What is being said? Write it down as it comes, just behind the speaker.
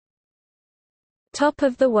Top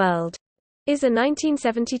of the World is a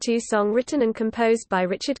 1972 song written and composed by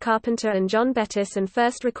Richard Carpenter and John Bettis and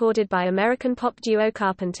first recorded by American pop duo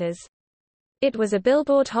Carpenters. It was a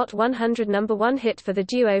Billboard Hot 100 #1 hit for the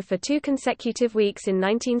duo for 2 consecutive weeks in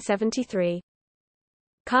 1973.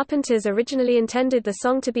 Carpenters originally intended the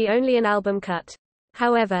song to be only an album cut.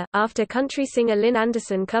 However, after country singer Lynn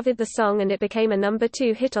Anderson covered the song and it became a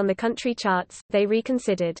 #2 hit on the country charts, they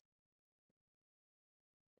reconsidered.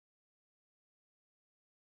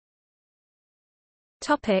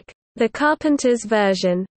 The Carpenters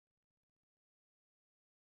version.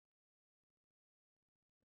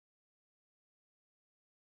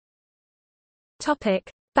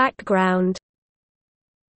 Background.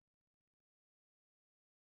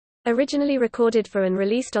 Originally recorded for and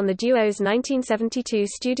released on the duo's 1972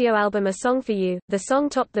 studio album A Song for You, the song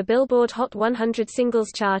topped the Billboard Hot 100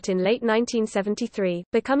 singles chart in late 1973,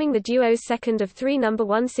 becoming the duo's second of 3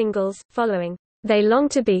 #1 singles, following They Long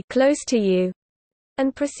to Be Close to You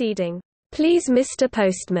and preceding Please Mr.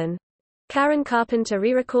 Postman. Karen Carpenter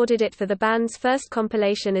re-recorded it for the band's first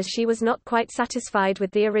compilation as she was not quite satisfied with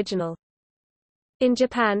the original. In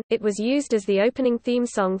Japan, it was used as the opening theme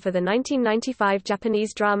song for the 1995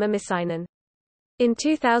 Japanese drama Misainen. In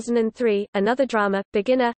 2003, another drama,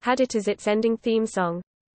 Beginner, had it as its ending theme song.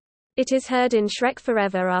 It is heard in Shrek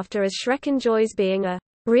Forever After as Shrek enjoys being a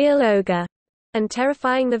real ogre and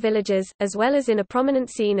terrifying the villagers, as well as in a prominent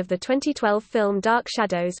scene of the 2012 film Dark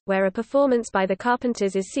Shadows, where a performance by the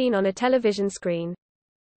Carpenters is seen on a television screen.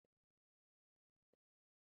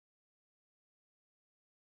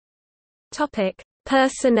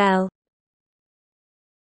 Personnel.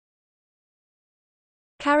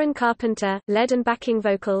 Karen Carpenter, lead and backing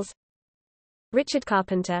vocals. Richard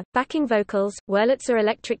Carpenter, backing vocals, Wurlitzer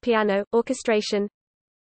electric piano, orchestration.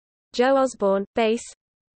 Joe Osborne, bass.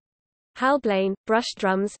 Hal Blaine, brush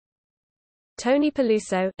drums. Tony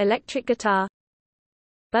Peluso, electric guitar.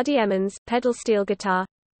 Buddy Emmons, pedal steel guitar.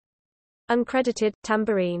 Uncredited,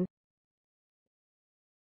 tambourine.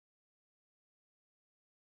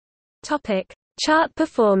 Chart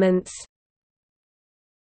performance.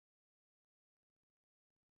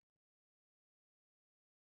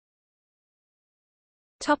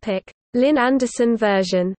 Lynn Anderson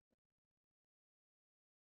version.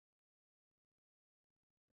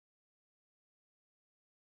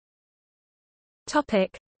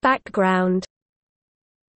 Background.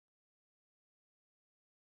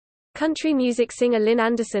 Country music singer Lynn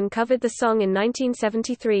Anderson covered the song in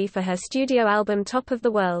 1973 for her studio album Top of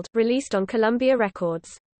the World, released on Columbia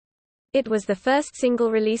Records. It was the first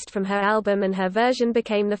single released from her album and her version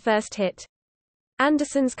became the first hit.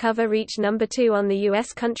 Anderson's cover reached #2 on the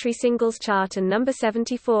U.S. Country Singles Chart and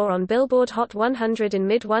 #74 on Billboard Hot 100 in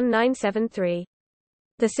mid-1973.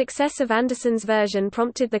 The success of Anderson's version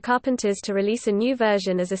prompted the Carpenters to release a new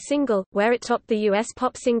version as a single, where it topped the U.S.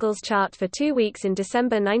 Pop Singles Chart for 2 weeks in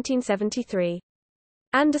December 1973.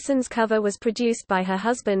 Anderson's cover was produced by her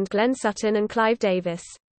husband Glenn Sutton and Clive Davis.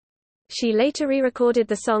 She later re-recorded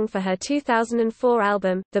the song for her 2004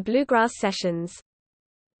 album, The Bluegrass Sessions.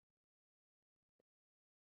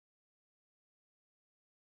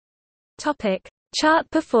 Chart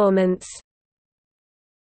performance.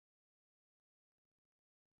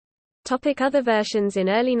 Other versions. In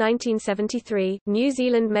early 1973, New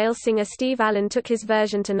Zealand male singer Steve Allen took his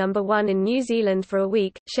version to #1 in New Zealand for a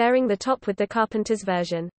week, sharing the top with the Carpenters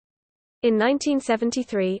version. In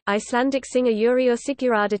 1973, Icelandic singer Urior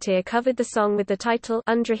Sigurðardóttir covered the song with the title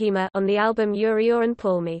Undrahima on the album Urior and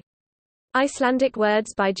Pálmi. Icelandic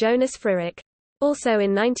words by Jonas Frigg. Also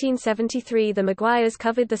in 1973 the Maguires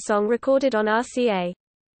covered the song recorded on RCA.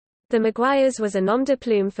 The Maguires was a nom de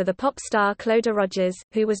plume for the pop star Clodagh Rogers,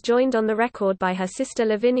 who was joined on the record by her sister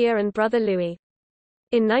Lavinia and brother Louis.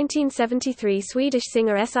 In 1973 Swedish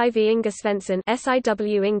singer Siv Inga Svensson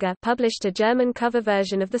 (SIW Inga) published a German cover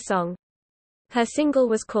version of the song. Her single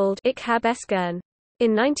was called Ich hab es gern.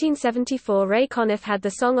 In 1974 Ray Conniff had the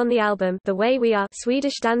song on the album The Way We Are.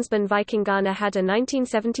 Swedish dansband Vikingarna had a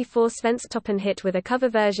 1974 Svensktoppen hit with a cover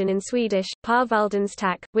version in Swedish, Par Valdens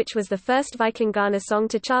Tack, which was the first Vikingarna song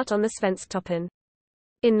to chart on the Svensktoppen.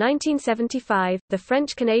 In 1975, the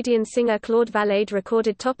French-Canadian singer Claude Valade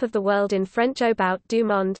recorded Top of the World in French Au Bout du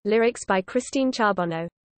Monde, lyrics by Christine Charbonneau.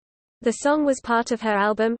 The song was part of her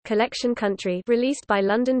album, Collection Country, released by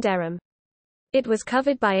London Derham. It was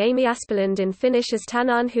covered by Amy Aspelund in Finnish as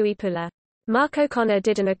Tänään Huipula. Mark O'Connor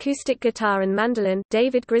did an acoustic guitar and mandolin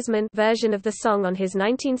David Grisman version of the song on his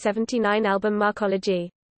 1979 album Markology.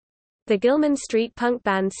 The Gilman Street punk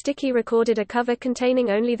band Sticky recorded a cover containing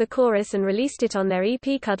only the chorus and released it on their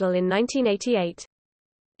EP Cuddle in 1988.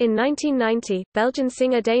 In 1990, Belgian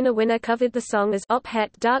singer Dana Winner covered the song as Op het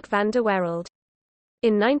Dark van de Wereld.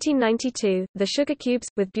 In 1992, the Sugar Cubes,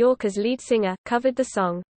 with Björk as lead singer, covered the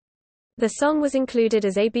song. The song was included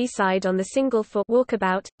as a B-side on the single for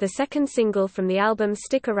Walkabout, the second single from the album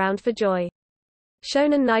Stick Around for Joy.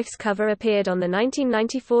 Shonen Knife's cover appeared on the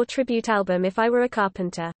 1994 tribute album If I Were a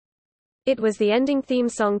Carpenter. It was the ending theme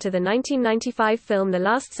song to the 1995 film The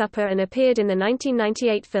Last Supper and appeared in the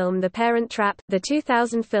 1998 film The Parent Trap, the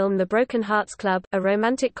 2000 film The Broken Hearts Club, a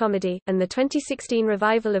romantic comedy, and the 2016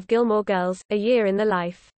 revival of Gilmore Girls, A Year in the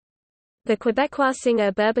Life. The Quebecois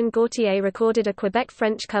singer Bourbon Gauthier recorded a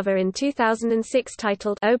Quebec-French cover in 2006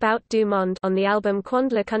 titled Au bout du monde on the album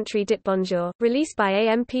Quand le country dit bonjour, released by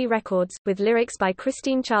AMP Records, with lyrics by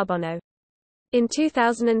Christine Charbonneau. In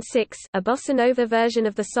 2006, a bossa nova version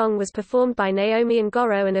of the song was performed by Naomi and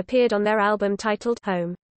Goro and appeared on their album titled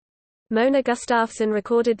Home. Mona Gustafsson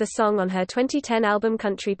recorded the song on her 2010 album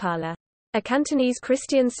Country Parlor. A Cantonese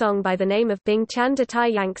Christian song by the name of Bing Chan de Tai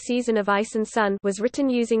Yank Season of Ice and Sun was written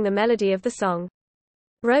using the melody of the song.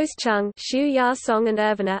 Rose Chung, Shu Ya Song and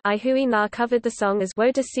Irvina I Hui Na covered the song as Wo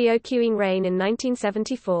de Sio Queuing Rain in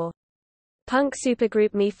 1974. Punk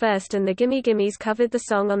supergroup Me First and the Gimme Gimmes covered the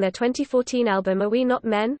song on their 2014 album Are We Not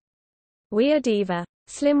Men? We Are Diva.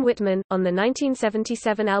 Slim Whitman, on the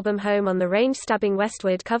 1977 album Home on the Range Stabbing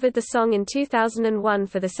Westward covered the song in 2001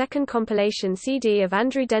 for the second compilation CD of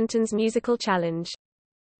Andrew Denton's Musical Challenge.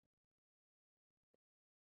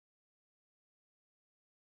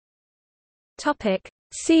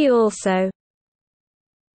 See also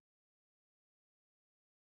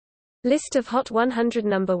List of Hot 100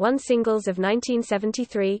 #1 singles of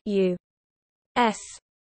 1973 U.S.